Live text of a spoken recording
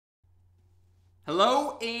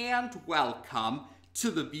Hello and welcome to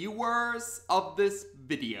the viewers of this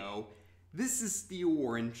video. This is the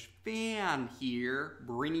Orange Fan here,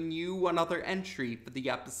 bringing you another entry for the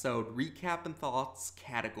episode Recap and Thoughts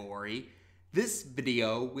category. This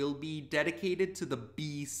video will be dedicated to the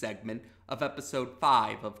B segment of episode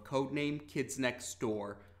 5 of Codename Kids Next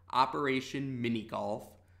Door, Operation Mini-Golf.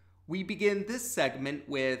 We begin this segment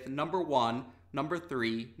with number 1, number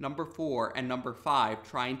 3, number 4, and number 5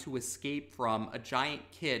 trying to escape from a giant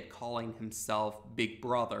kid calling himself Big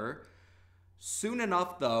Brother. Soon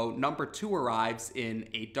enough, though, number 2 arrives in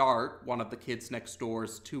a dart, one of the kids next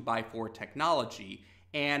door's 2x4 technology,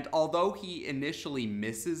 and although he initially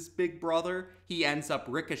misses Big Brother, he ends up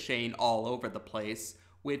ricocheting all over the place,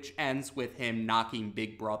 which ends with him knocking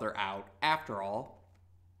Big Brother out after all.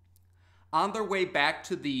 On their way back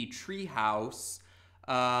to the treehouse,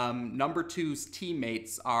 number 2's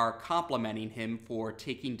teammates are complimenting him for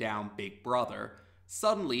taking down Big Brother.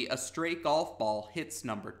 Suddenly, a stray golf ball hits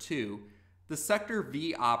number 2. The Sector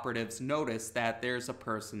V operatives notice that there's a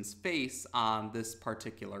person's face on this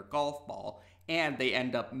particular golf ball, and they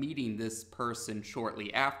end up meeting this person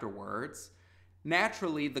shortly afterwards.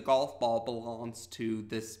 Naturally, the golf ball belongs to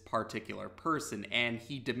this particular person, and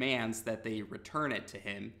he demands that they return it to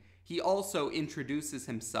him. He also introduces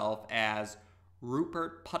himself as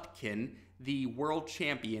Rupert Puttkin, the world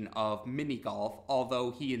champion of mini-golf, although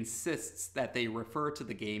he insists that they refer to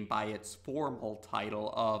the game by its formal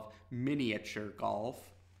title of miniature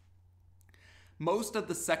golf. Most of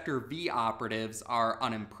the Sector V operatives are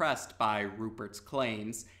unimpressed by Rupert's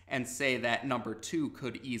claims and say that number 2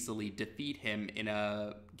 could easily defeat him in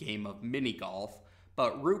a game of mini-golf,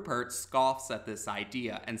 but Rupert scoffs at this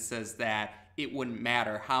idea and says that it wouldn't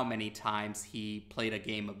matter how many times he played a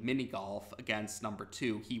game of mini-golf against number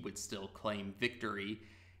 2, he would still claim victory.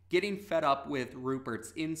 Getting fed up with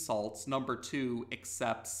Rupert's insults, number 2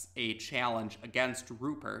 accepts a challenge against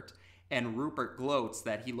Rupert, and Rupert gloats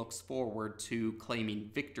that he looks forward to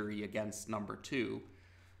claiming victory against number 2.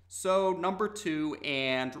 So number 2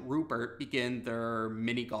 and Rupert begin their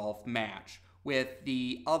mini-golf match, with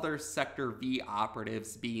the other Sector V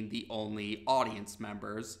operatives being the only audience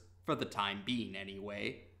members, for the time being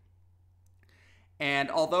anyway.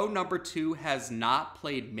 And although number 2 has not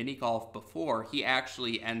played mini-golf before, he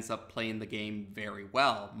actually ends up playing the game very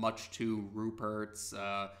well, much to Rupert's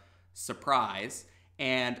surprise.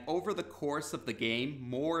 And over the course of the game,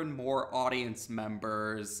 more and more audience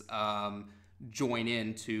members join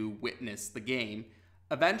in to witness the game.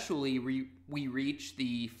 Eventually, we reach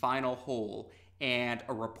the final hole, and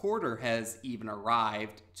a reporter has even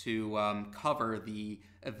arrived to cover the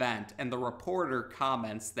event. And the reporter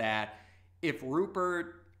comments that if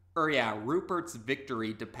Rupert's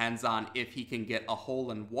victory depends on if he can get a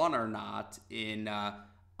hole-in-one or not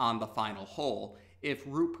on the final hole. If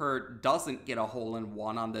Rupert doesn't get a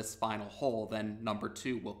hole-in-one on this final hole, then number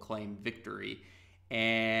 2 will claim victory.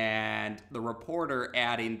 And the reporter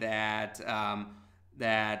adding that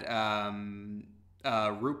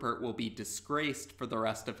Rupert will be disgraced for the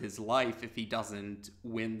rest of his life if he doesn't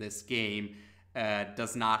win this game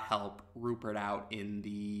does not help Rupert out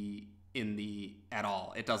at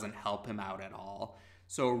all. It doesn't help him out at all.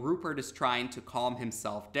 So Rupert is trying to calm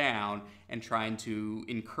himself down and trying to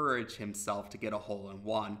encourage himself to get a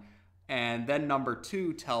hole-in-one. And then number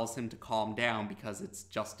 2 tells him to calm down because it's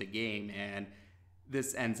just a game, and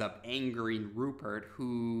this ends up angering Rupert,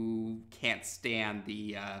 who can't stand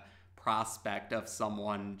the prospect of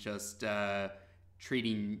someone just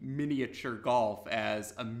treating miniature golf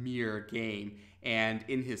as a mere game. And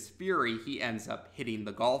in his fury, he ends up hitting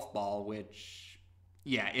the golf ball, which,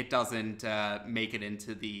 it doesn't make it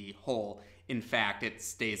into the hole. In fact, it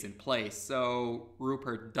stays in place. So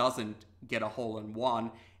Rupert doesn't get a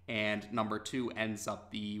hole-in-one, and number 2 ends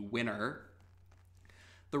up the winner.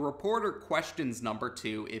 The reporter questions number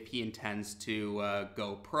 2 if he intends to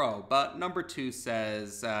go pro, but number 2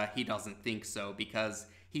 says he doesn't think so because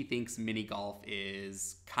he thinks mini-golf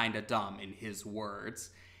is kinda dumb, in his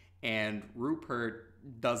words. And Rupert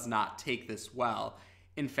does not take this well.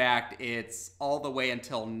 In fact, it's all the way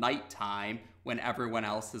until nighttime, when everyone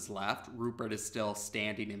else has left. Rupert is still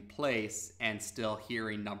standing in place and still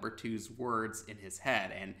hearing number 2's words in his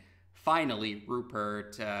head. And finally,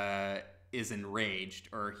 Rupert is enraged,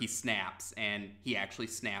 or he snaps, and he actually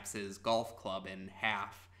snaps his golf club in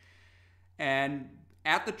half. And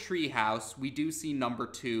at the treehouse, we do see number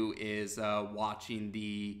 2 is watching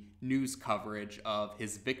the news coverage of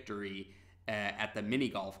his victory at the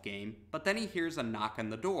mini-golf game, but then he hears a knock on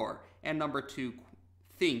the door, and number 2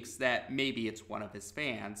 thinks that maybe it's one of his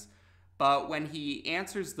fans. But when he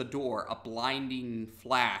answers the door, a blinding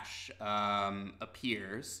flash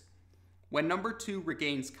appears. When number 2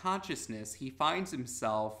 regains consciousness, he finds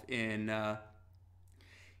himself in a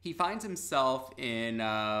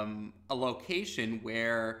location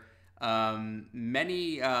where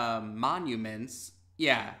many monuments.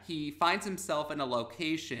 Yeah, he finds himself in a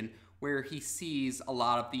location where he sees a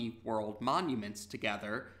lot of the world monuments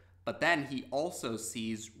together, but then he also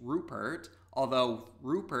sees Rupert, although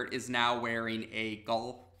Rupert is now wearing a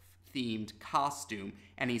golf-themed costume,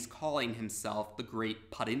 and he's calling himself the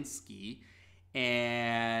Great Puttkin,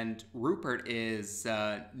 and Rupert is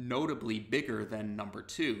notably bigger than number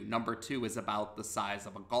 2. Number 2 is about the size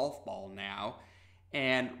of a golf ball now,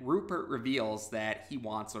 and Rupert reveals that he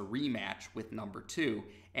wants a rematch with number 2,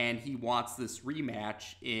 and he wants this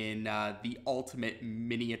rematch in the ultimate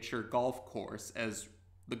miniature golf course, as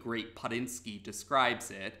the Great Puttkin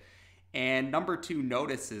describes it. And number 2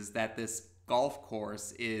 notices that this golf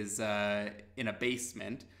course is in a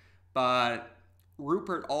basement, but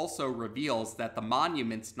Rupert also reveals that the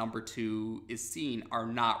monuments number 2 is seeing are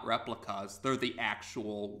not replicas. They're the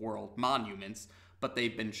actual world monuments, but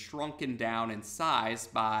they've been shrunken down in size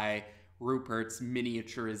by Rupert's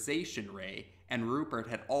miniaturization ray. And Rupert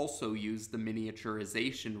had also used the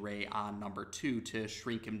miniaturization ray on number 2 to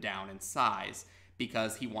shrink him down in size,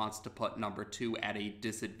 because he wants to put number 2 at a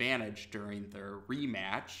disadvantage during their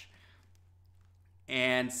rematch.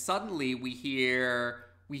 And suddenly we hear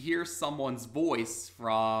someone's voice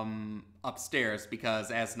from upstairs,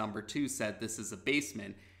 because as number 2 said, this is a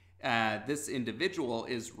basement. This individual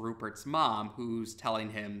is Rupert's mom, who's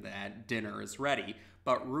telling him that dinner is ready.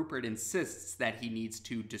 But Rupert insists that he needs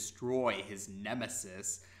to destroy his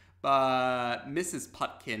nemesis. But Mrs.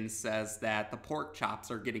 Puttkin says that the pork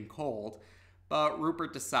chops are getting cold. But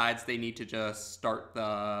Rupert decides they need to just start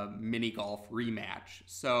the mini-golf rematch.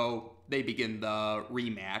 So they begin the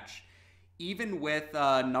rematch. Even with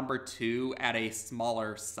number 2 at a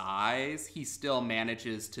smaller size, he still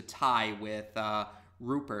manages to tie with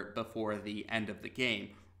Rupert before the end of the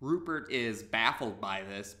game. Rupert is baffled by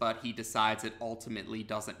this, but he decides it ultimately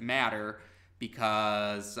doesn't matter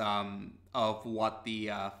because of what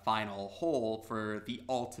the final hole for the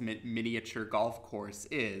ultimate miniature golf course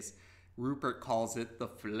is. Rupert calls it the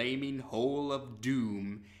Flaming Hole of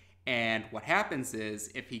Doom, and what happens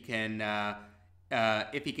is if he can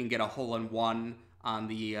get a hole-in-one on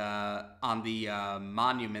the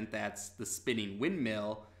monument that's the spinning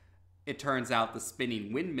windmill, it turns out the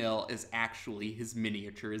spinning windmill is actually his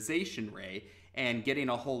miniaturization ray, and getting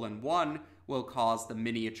a hole-in-one will cause the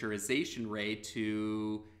miniaturization ray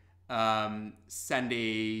to send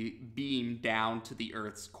a beam down to the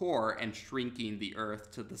Earth's core and shrinking the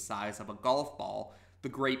Earth to the size of a golf ball. The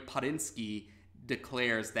Great Puttkin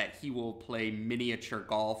declares that he will play miniature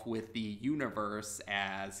golf with the universe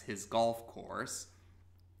as his golf course,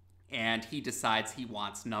 and he decides he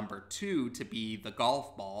wants number 2 to be the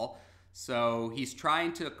golf ball. So he's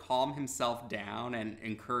trying to calm himself down and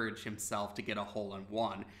encourage himself to get a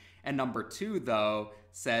hole-in-one. And number 2, though,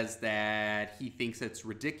 says that he thinks it's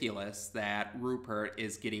ridiculous that Rupert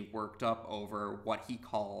is getting worked up over what he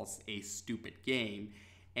calls a stupid game.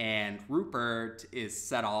 And Rupert is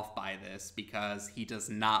set off by this because he does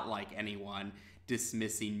not like anyone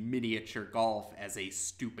dismissing miniature golf as a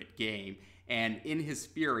stupid game. And in his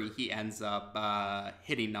fury, he ends up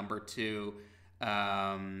hitting number 2.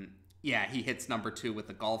 He hits number 2 with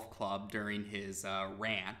a golf club during his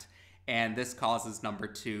rant. And this causes number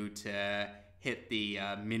 2 to hit the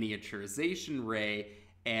miniaturization ray,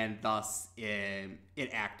 and thus it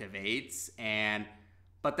activates.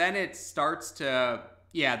 But then it starts to,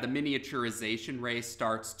 the miniaturization ray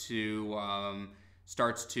starts to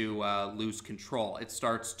lose control. It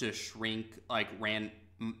starts to shrink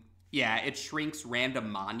it shrinks random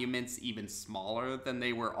monuments even smaller than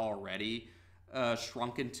they were already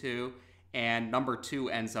shrunken to. And number 2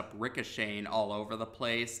 ends up ricocheting all over the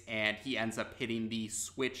place, and he ends up hitting the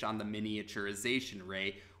switch on the miniaturization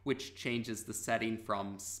ray, which changes the setting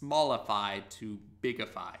from smallify to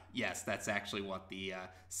bigify. Yes, that's actually what the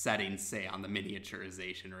settings say on the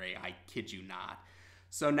miniaturization ray. I kid you not.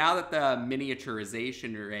 So now that the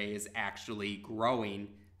miniaturization ray is actually growing,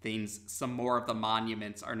 some more of the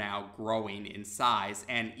monuments are now growing in size,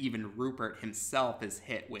 and even Rupert himself is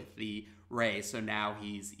hit with the ray, so now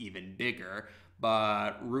he's even bigger.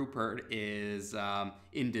 But Rupert is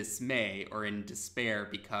in dismay or in despair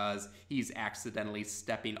because he's accidentally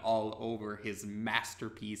stepping all over his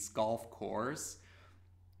masterpiece golf course,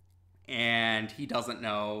 and he doesn't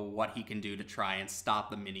know what he can do to try and stop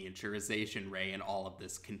the miniaturization ray and all of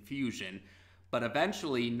this confusion. But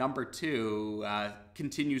eventually, number 2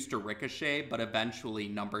 continues to ricochet, but eventually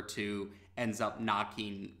number 2 ends up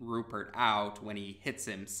knocking Rupert out when he hits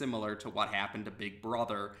him, similar to what happened to Big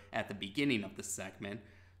Brother at the beginning of the segment.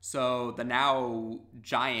 So the now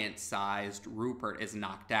giant-sized Rupert is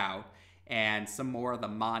knocked out, and some more of the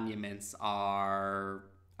monuments are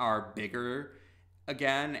bigger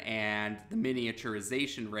again, and the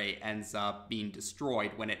miniaturization ray ends up being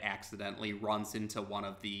destroyed when it accidentally runs into one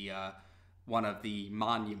of the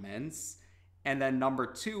monuments. And then number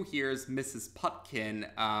 2 hears Mrs. Puttkin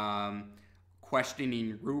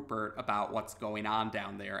questioning Rupert about what's going on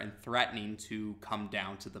down there and threatening to come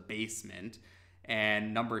down to the basement.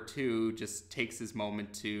 And number 2 just takes his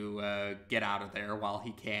moment to get out of there while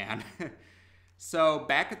he can. So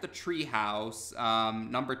back at the treehouse,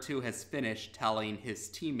 number 2 has finished telling his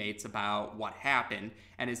teammates about what happened,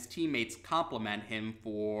 and his teammates compliment him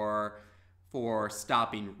for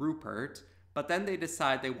stopping Rupert. But then they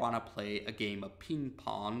decide they want to play a game of ping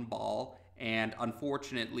pong ball, and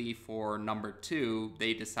unfortunately for number 2,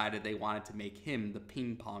 they decided they wanted to make him the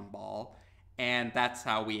ping pong ball, and that's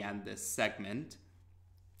how we end this segment.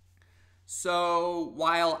 So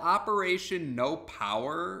while Operation No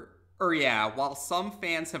Power, while some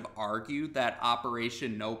fans have argued that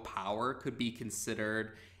Operation No Power could be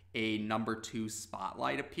considered a number 2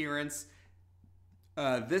 spotlight appearance,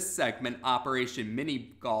 this segment, Operation M.I.N.I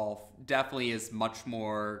G.O.L.F, definitely is much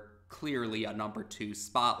more clearly a number 2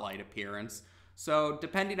 spotlight appearance. So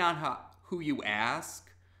depending on who you ask,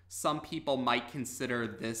 some people might consider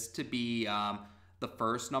this to be the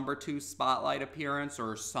first number 2 spotlight appearance,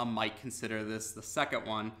 or some might consider this the second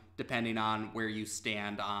one, depending on where you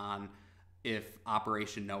stand on if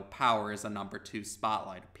Operation No Power is a number 2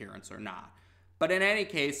 spotlight appearance or not. But in any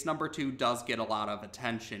case, number 2 does get a lot of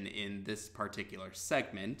attention in this particular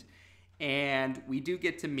segment. And we do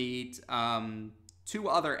get to meet 2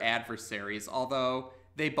 other adversaries, although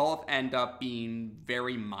they both end up being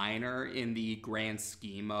very minor in the grand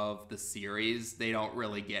scheme of the series. They don't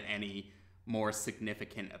really get any more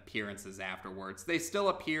significant appearances afterwards. They still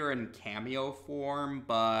appear in cameo form,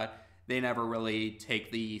 but they never really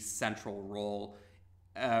take the central role.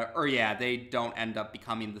 They don't end up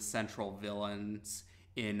becoming the central villains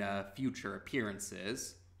in future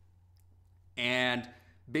appearances. And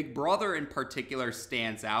Big Brother in particular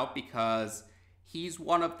stands out because he's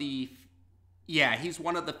one of the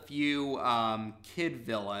few kid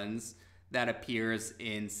villains that appears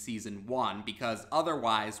in season 1, because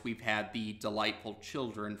otherwise we've had the delightful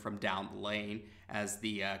children from down the lane as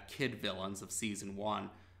the kid villains of season 1.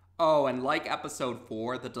 Oh, and like episode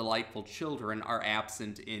 4, the delightful children are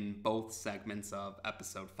absent in both segments of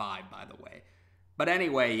episode 5, by the way. But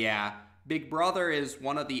anyway, yeah, Big Brother is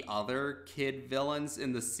one of the other kid villains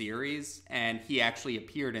in the series, and he actually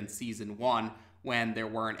appeared in season 1 when there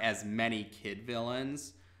weren't as many kid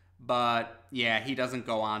villains. But yeah, he doesn't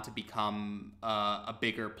go on to become a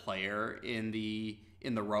bigger player in the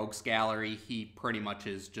Rogues Gallery. He pretty much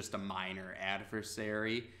is just a minor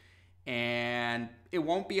adversary. And it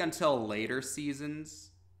won't be until later seasons.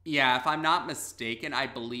 Yeah, if I'm not mistaken, I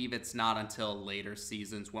believe it's not until later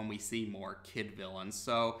seasons when we see more kid villains.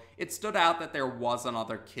 So it stood out that there was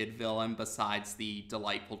another kid villain besides the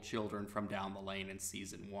delightful children from down the lane in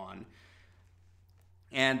season 1.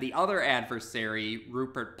 And the other adversary,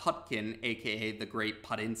 Rupert Puttkin, aka the Great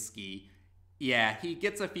Puttinsky, yeah, he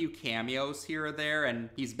gets a few cameos here or there, and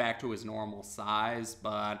he's back to his normal size,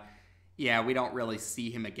 but yeah, we don't really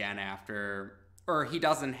see him again after, or he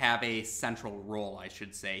doesn't have a central role, I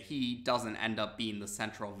should say. He doesn't end up being the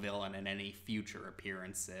central villain in any future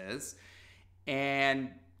appearances.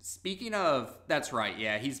 And speaking of, that's right,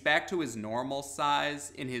 yeah, he's back to his normal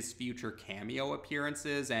size in his future cameo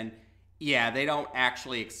appearances, and yeah, they don't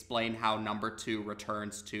actually explain how number 2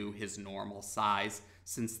 returns to his normal size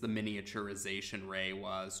since the miniaturization ray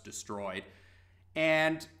was destroyed.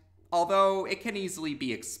 And although it can easily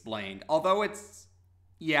be explained,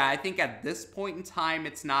 I think at this point in time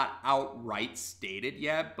it's not outright stated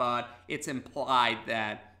yet, but it's implied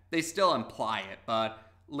that they still imply it. But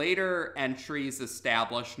later entries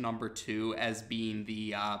establish number 2 as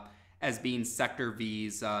being Sector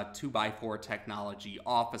V's 2x4 technology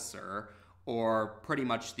officer, or pretty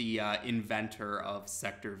much the inventor of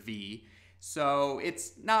Sector V. So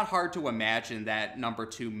it's not hard to imagine that number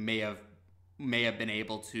 2 may have been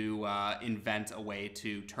able to invent a way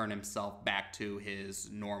to turn himself back to his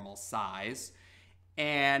normal size.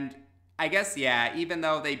 And I guess, yeah, even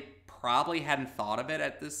though they probably hadn't thought of it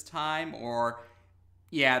at this time, or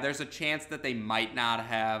yeah, there's a chance that they might not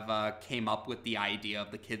have came up with the idea of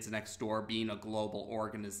the Kids Next Door being a global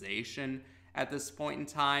organization at this point in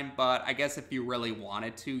time. But I guess if you really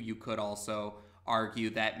wanted to, you could also argue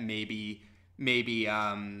that maybe the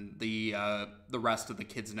rest of the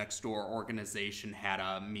Kids Next Door organization had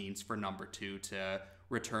a means for Numbuh to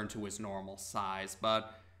return to his normal size.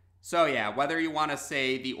 But so yeah, whether you want to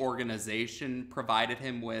say the organization provided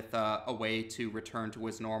him with a way to return to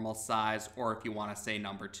his normal size, or if you want to say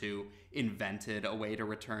Numbuh invented a way to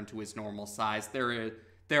return to his normal size,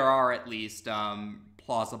 there are at least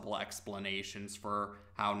plausible explanations for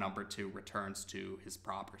how Numbuh returns to his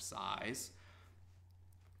proper size.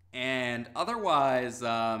 And otherwise,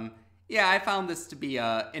 yeah, I found this to be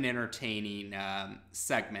an entertaining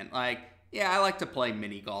segment. Like, yeah, I like to play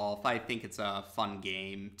mini golf. I think it's a fun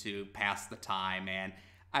game to pass the time, and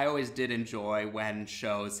I always did enjoy when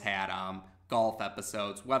shows had golf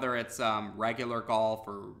episodes, whether it's regular golf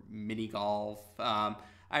or mini golf. I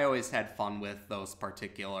always had fun with those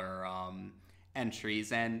particular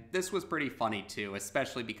entries, and this was pretty funny too,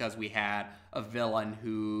 especially because we had a villain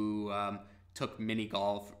who took mini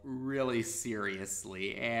golf really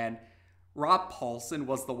seriously, and Rob Paulsen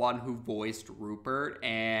was the one who voiced Rupert,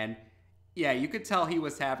 and yeah, you could tell he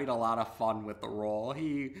was having a lot of fun with the role.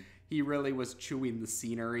 He really was chewing the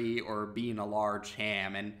scenery or being a large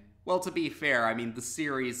ham. And, well, to be fair, I mean, the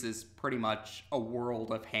series is pretty much a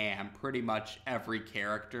world of ham. Pretty much every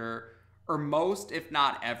character, or most, if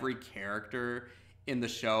not every character in the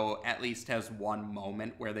show, at least has one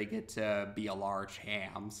moment where they get to be a large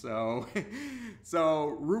ham. So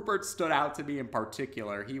Rupert stood out to me in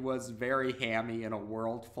particular. He was very hammy in a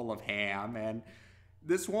world full of ham, and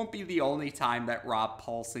this won't be the only time that Rob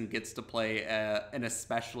Paulsen gets to play an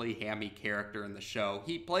especially hammy character in the show.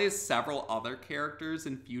 He plays several other characters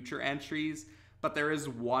in future entries, but there is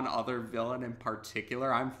one other villain in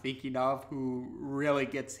particular I'm thinking of who really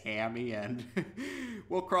gets hammy, and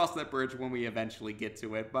we'll cross that bridge when we eventually get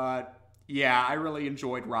to it. But yeah, I really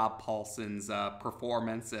enjoyed Rob Paulsen's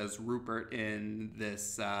performance as Rupert in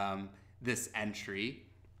this entry.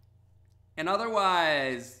 And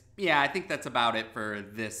otherwise, yeah, I think that's about it for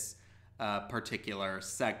this particular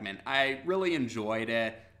segment. I really enjoyed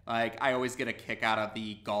it. Like, I always get a kick out of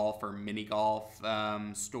the golf or mini golf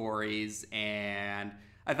stories, and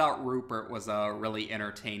I thought Rupert was a really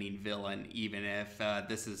entertaining villain, even if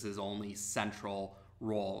this is his only central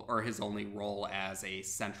role, or his only role as a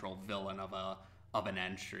central villain of an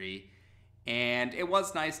entry. And it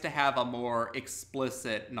was nice to have a more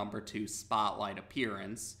explicit Numbuh spotlight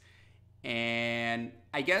appearance. And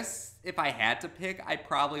I guess if I had to pick, I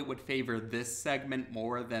probably would favor this segment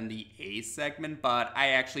more than the A segment, but I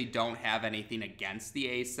actually don't have anything against the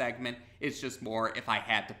A segment. It's just more if I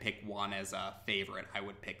had to pick one as a favorite, I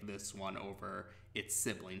would pick this one over its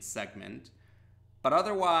sibling segment. But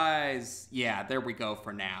otherwise, yeah, there we go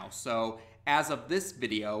for now. So as of this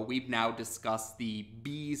video, we've now discussed the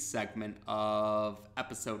B segment of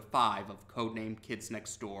episode 5 of Codename Kids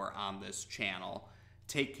Next Door on this channel.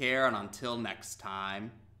 Take care, and until next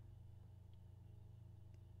time.